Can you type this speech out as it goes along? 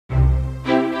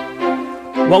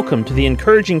Welcome to the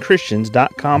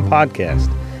encouragingchristians.com podcast.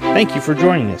 Thank you for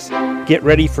joining us. Get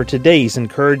ready for today's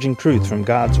encouraging truth from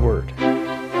God's Word.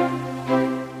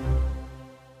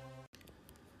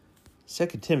 2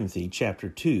 Timothy chapter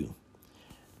 2.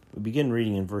 We begin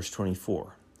reading in verse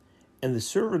 24. And the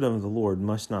servant of the Lord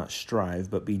must not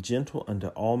strive, but be gentle unto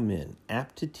all men,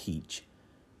 apt to teach,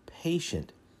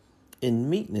 patient, in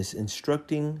meekness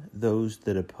instructing those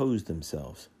that oppose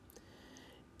themselves.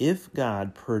 If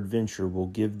God peradventure will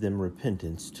give them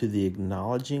repentance to the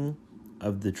acknowledging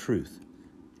of the truth,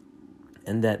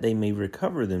 and that they may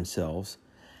recover themselves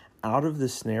out of the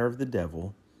snare of the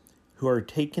devil, who are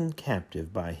taken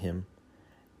captive by him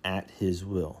at his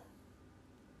will.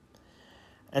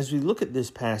 As we look at this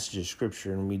passage of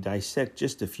Scripture and we dissect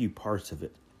just a few parts of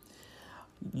it,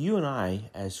 you and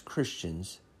I as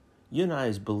Christians, you and I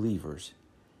as believers,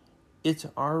 it's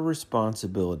our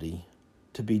responsibility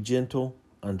to be gentle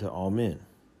unto all men.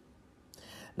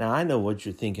 Now, I know what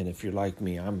you're thinking if you're like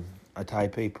me. I'm a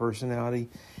type A personality,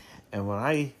 and when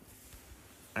I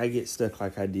get stuck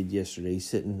like I did yesterday,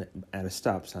 sitting at a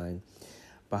stop sign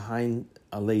behind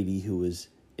a lady who was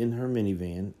in her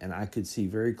minivan, and I could see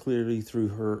very clearly through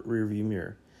her rearview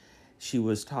mirror, she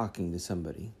was talking to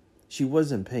somebody. She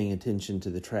wasn't paying attention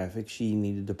to the traffic. She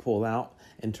needed to pull out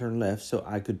and turn left so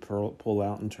I could pull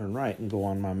out and turn right and go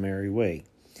on my merry way.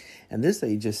 And this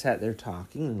lady just sat there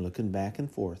talking and looking back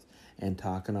and forth and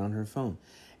talking on her phone.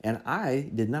 And I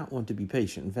did not want to be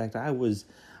patient. In fact, I was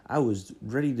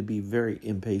ready to be very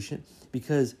impatient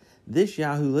because this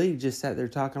Yahoo lady just sat there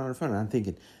talking on her phone. And I'm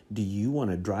thinking, do you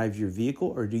want to drive your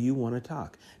vehicle or do you want to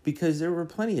talk? Because there were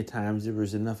plenty of times there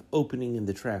was enough opening in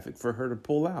the traffic for her to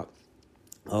pull out.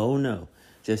 Oh no,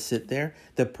 just sit there.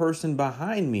 The person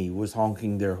behind me was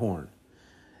honking their horn.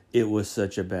 It was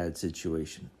such a bad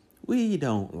situation. We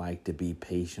don't like to be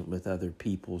patient with other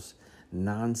people's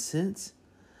nonsense.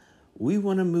 We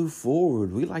want to move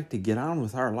forward. We like to get on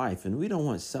with our life, and we don't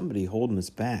want somebody holding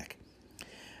us back.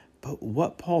 But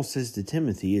what Paul says to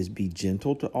Timothy is be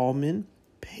gentle to all men,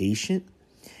 patient,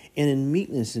 and in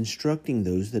meekness instructing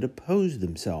those that oppose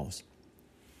themselves.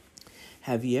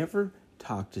 Have you ever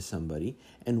talked to somebody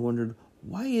and wondered,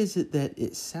 why is it that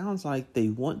it sounds like they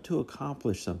want to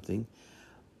accomplish something,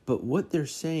 but what they're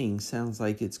saying sounds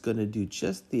like it's going to do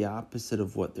just the opposite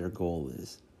of what their goal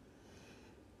is?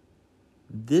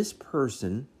 This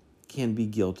person can be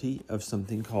guilty of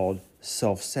something called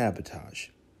self-sabotage.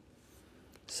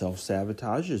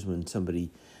 Self-sabotage is when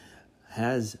somebody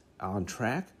has on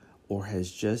track or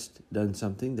has just done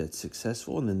something that's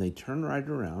successful and then they turn right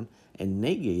around and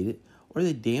negate it or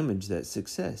they damage that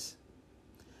success.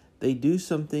 They do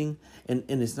something, and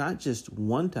it's not just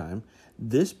one time.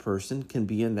 This person can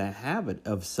be in the habit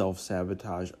of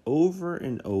self-sabotage over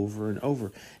and over and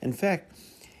over. In fact,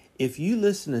 if you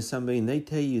listen to somebody and they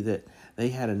tell you that they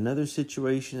had another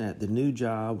situation at the new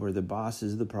job where the boss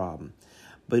is the problem,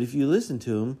 but if you listen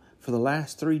to them for the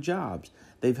last 3 jobs,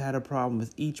 they've had a problem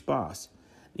with each boss.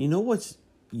 You know what's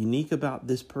unique about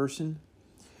this person?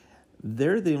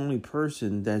 They're the only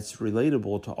person that's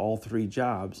relatable to all 3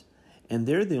 jobs, and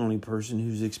they're the only person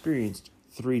who's experienced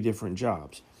 3 different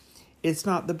jobs. It's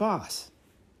not the boss.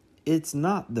 It's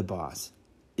not the boss.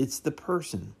 It's the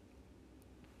person.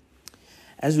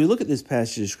 As we look at this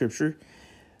passage of Scripture,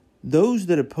 those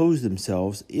that oppose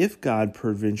themselves, if God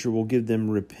peradventure will give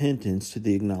them repentance to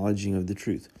the acknowledging of the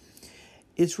truth.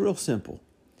 It's real simple.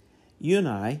 You and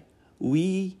I,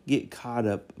 we get caught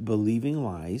up believing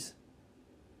lies.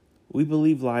 We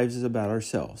believe lies is about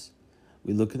ourselves.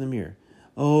 We look in the mirror.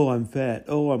 Oh, I'm fat.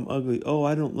 Oh, I'm ugly. Oh,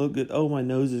 I don't look good. Oh, my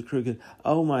nose is crooked.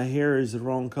 Oh, my hair is the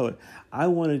wrong color. I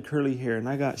wanted curly hair and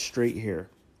I got straight hair.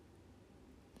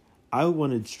 I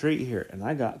wanted straight hair and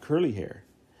I got curly hair.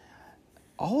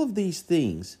 All of these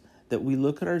things that we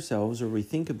look at ourselves or we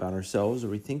think about ourselves or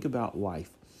we think about life.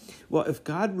 Well, if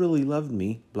God really loved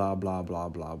me, blah, blah, blah,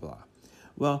 blah, blah.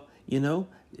 Well,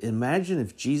 imagine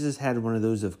if Jesus had one of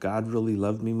those if God really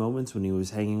loved me moments when he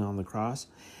was hanging on the cross.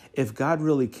 If God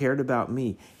really cared about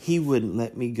me, he wouldn't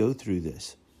let me go through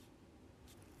this.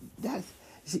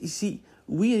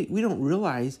 We don't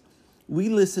realize we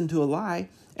listen to a lie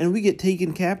and we get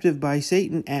taken captive by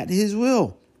Satan at his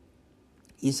will.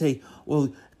 You say,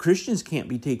 well, Christians can't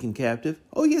be taken captive.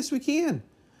 Oh, yes, we can.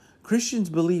 Christians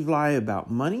believe lies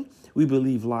about money. We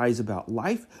believe lies about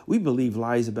life. We believe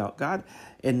lies about God.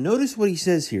 And notice what he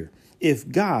says here.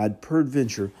 If God,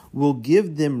 peradventure, will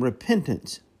give them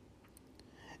repentance.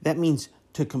 That means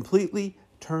to completely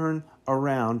turn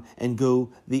around and go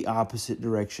the opposite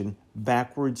direction,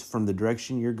 backwards from the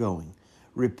direction you're going.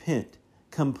 Repent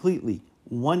completely,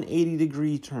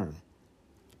 180-degree turn.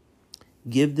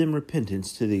 give them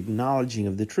repentance to the acknowledging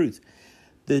of the truth.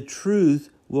 The truth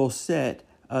will set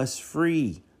us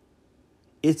free.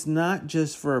 It's not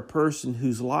just for a person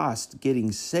who's lost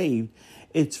getting saved.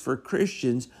 It's for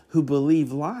Christians who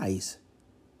believe lies.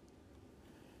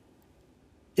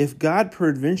 If God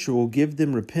peradventure will give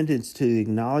them repentance to the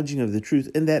acknowledging of the truth,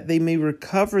 and that they may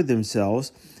recover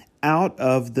themselves out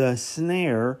of the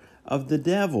snare of the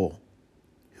devil,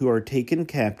 who are taken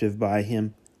captive by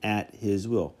him at his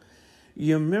will.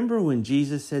 You remember when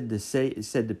Jesus said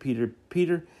to Peter,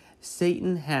 Peter,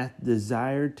 Satan hath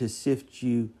desired to sift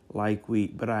you like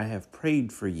wheat, but I have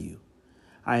prayed for you.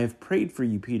 I have prayed for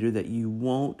you, Peter, that you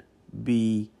won't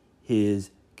be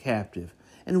his captive.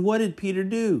 And what did Peter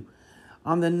do?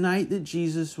 On the night that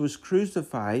Jesus was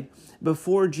crucified,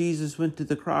 before Jesus went to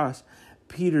the cross,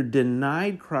 Peter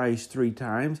denied Christ 3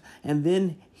 times, and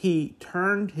then he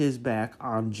turned his back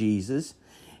on Jesus.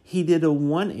 He did a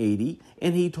 180,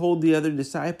 and he told the other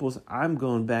disciples, I'm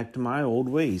going back to my old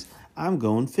ways. I'm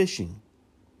going fishing.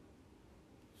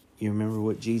 You remember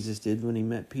what Jesus did when he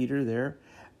met Peter there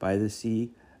by the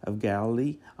Sea of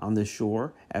Galilee on the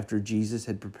shore after Jesus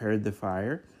had prepared the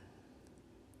fire?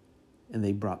 And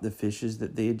they brought the fishes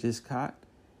that they had just caught.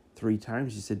 3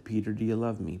 times he said, Peter, do you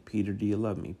love me? Peter, do you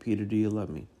love me? Peter, do you love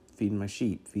me? Feed my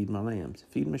sheep, feed my lambs.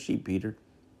 Feed my sheep, Peter.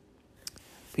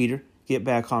 Peter, get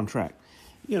back on track.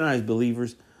 You know, as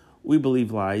believers, we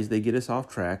believe lies. They get us off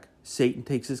track. Satan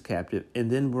takes us captive,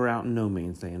 and then we're out in no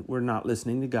man's land. We're not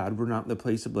listening to God. We're not in the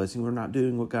place of blessing. We're not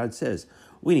doing what God says.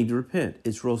 We need to repent.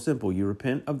 It's real simple. You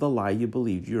repent of the lie you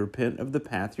believed. You repent of the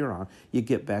path you're on. You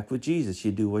get back with Jesus.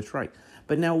 You do what's right.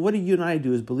 But now, what do you and I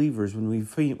do as believers when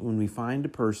we find a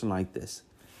person like this?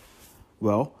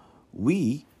 Well,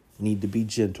 we need to be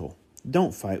gentle.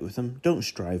 Don't fight with them. Don't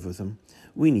strive with them.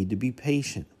 We need to be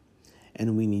patient,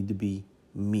 and we need to be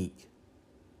meek,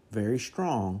 very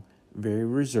strong, very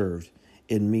reserved,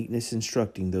 in meekness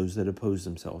instructing those that oppose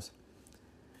themselves.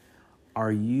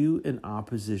 Are you in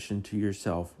opposition to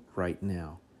yourself right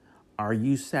now? Are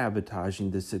you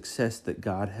sabotaging the success that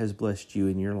God has blessed you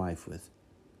in your life with?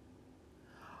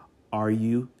 Are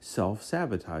you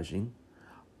self-sabotaging?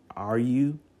 Are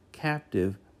you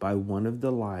captive by one of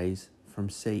the lies from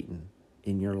Satan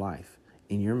in your life,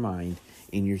 in your mind,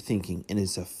 in your thinking, and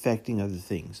it's affecting other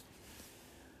things?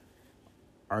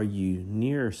 Are you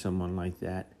near someone like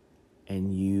that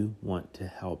and you want to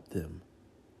help them?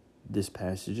 This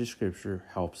passage of Scripture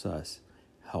helps us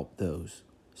help those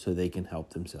so they can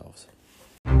help themselves.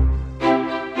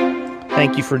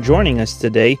 Thank you for joining us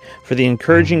today for the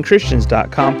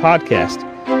EncouragingChristians.com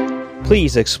podcast.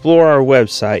 Please explore our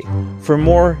website for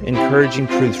more encouraging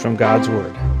truths from God's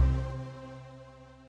Word.